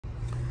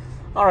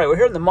All right, we're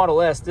here in the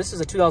Model S. This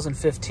is a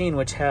 2015,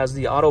 which has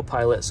the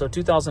autopilot. So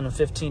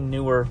 2015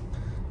 newer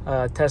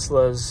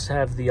Teslas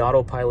have the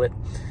autopilot.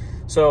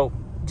 So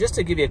just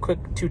to give you a quick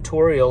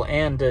tutorial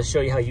and to show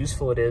you how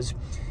useful it is,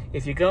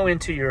 if you go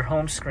into your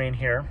home screen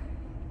here,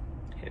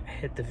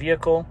 hit the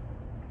vehicle,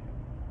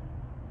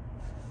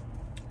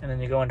 and then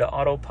you go into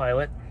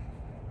autopilot.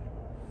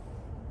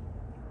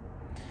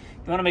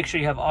 You want to make sure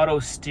you have auto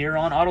steer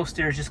on. Auto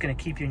steer is just going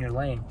to keep you in your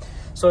lane.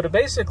 So to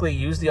basically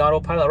use the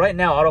autopilot, right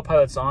now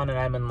autopilot's on and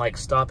I'm in like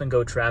stop and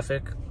go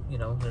traffic. You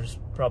know, there's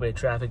probably a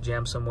traffic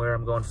jam somewhere.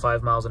 I'm going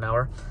 5 miles an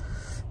hour.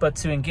 But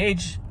to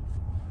engage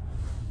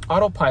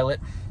autopilot,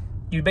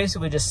 you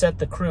basically just set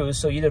the cruise.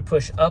 So you either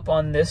push up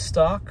on this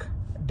stalk,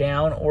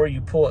 down, or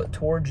you pull it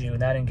towards you,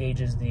 and that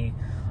engages the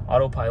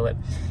autopilot.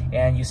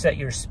 And you set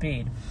your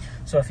speed.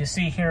 So if you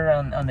see here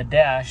on the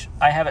dash,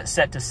 I have it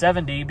set to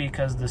 70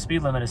 because the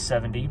speed limit is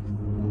 70.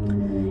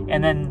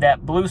 And then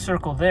that blue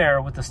circle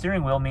there with the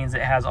steering wheel means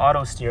it has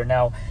auto steer.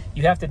 Now,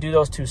 you have to do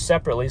those two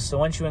separately. So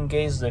once you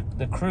engage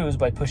the cruise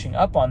by pushing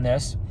up on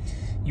this,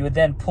 you would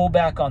then pull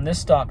back on this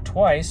stalk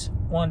twice,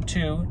 1,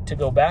 2, to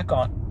go back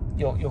on.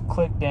 You'll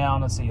click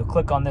down, let's see, you'll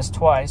click on this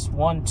twice,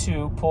 1,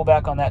 2, pull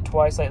back on that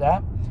twice like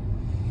that.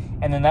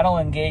 And then that'll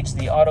engage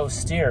the auto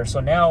steer. So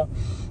now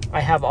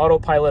I have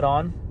autopilot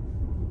on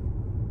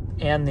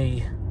and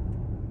the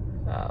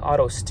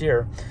auto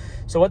steer.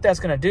 So what that's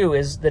going to do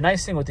is, the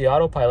nice thing with the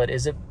autopilot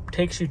is it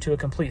takes you to a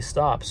complete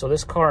stop. So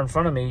this car in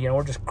front of me, you know,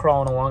 we're just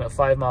crawling along at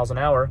 5 miles an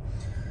hour.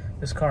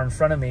 This car in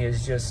front of me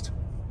is just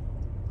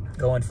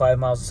going 5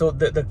 miles. So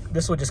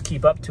this will just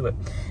keep up to it.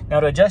 Now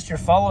to adjust your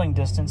following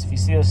distance, if you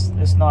see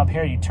this knob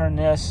here, you turn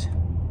this,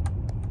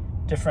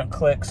 different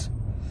clicks,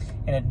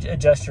 and it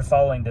adjusts your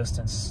following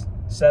distance.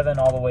 7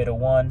 all the way to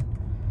 1.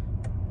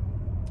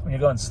 When you're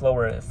going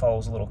slower, it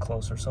follows a little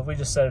closer. So if we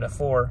just set it at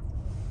 4.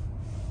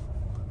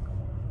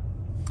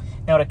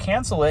 Now to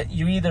cancel it,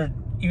 you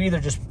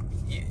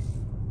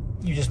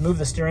just move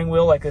the steering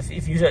wheel. Like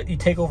if you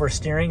take over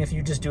steering, if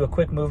you just do a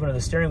quick movement of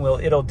the steering wheel,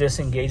 it'll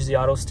disengage the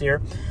auto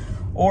steer.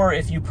 Or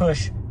if you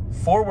push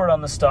forward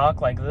on the stalk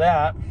like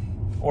that,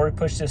 or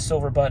push this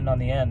silver button on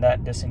the end,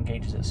 that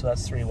disengages it. So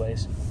that's 3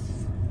 ways.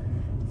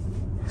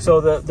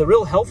 So the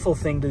real helpful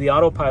thing to the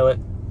autopilot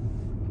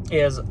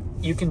is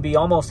you can be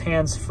almost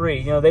hands-free.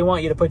 You know, they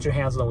want you to put your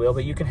hands on the wheel,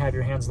 but you can have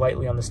your hands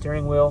lightly on the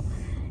steering wheel,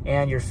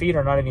 and your feet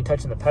are not even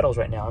touching the pedals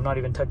right now. I'm not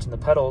even touching the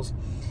pedals,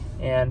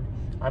 and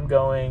I'm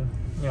going,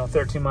 you know,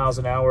 13 miles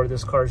an hour.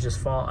 This car's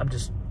just I'm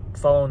just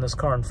following this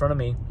car in front of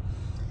me,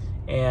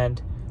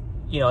 and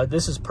you know,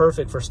 this is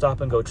perfect for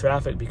stop and go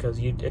traffic because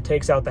it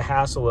takes out the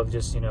hassle of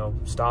just, you know,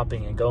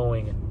 stopping and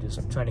going and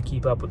just trying to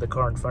keep up with the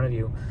car in front of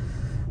you.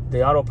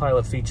 The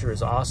autopilot feature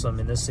is awesome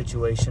in this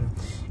situation.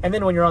 And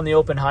then when you're on the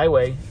open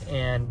highway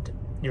and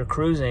you're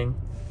cruising,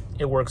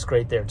 it works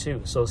great there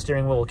too. So the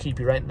steering wheel will keep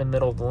you right in the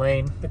middle of the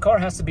lane. The car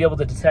has to be able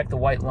to detect the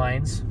white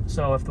lines.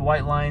 So if the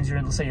white lines,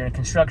 let's say you're in a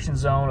construction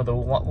zone, or the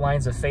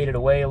lines have faded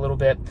away a little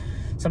bit,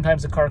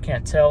 sometimes the car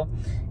can't tell.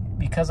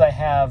 Because I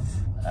have,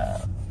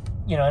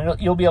 you know,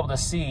 you'll be able to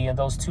see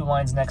those 2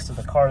 lines next to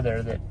the car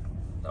there that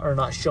are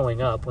not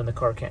showing up when the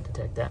car can't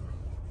detect that.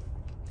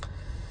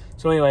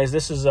 So anyways,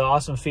 this is an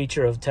awesome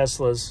feature of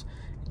Tesla's.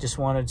 Just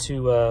wanted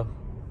to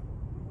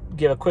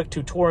give a quick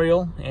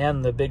tutorial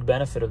and the big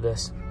benefit of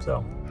this.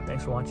 So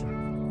thanks for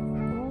watching.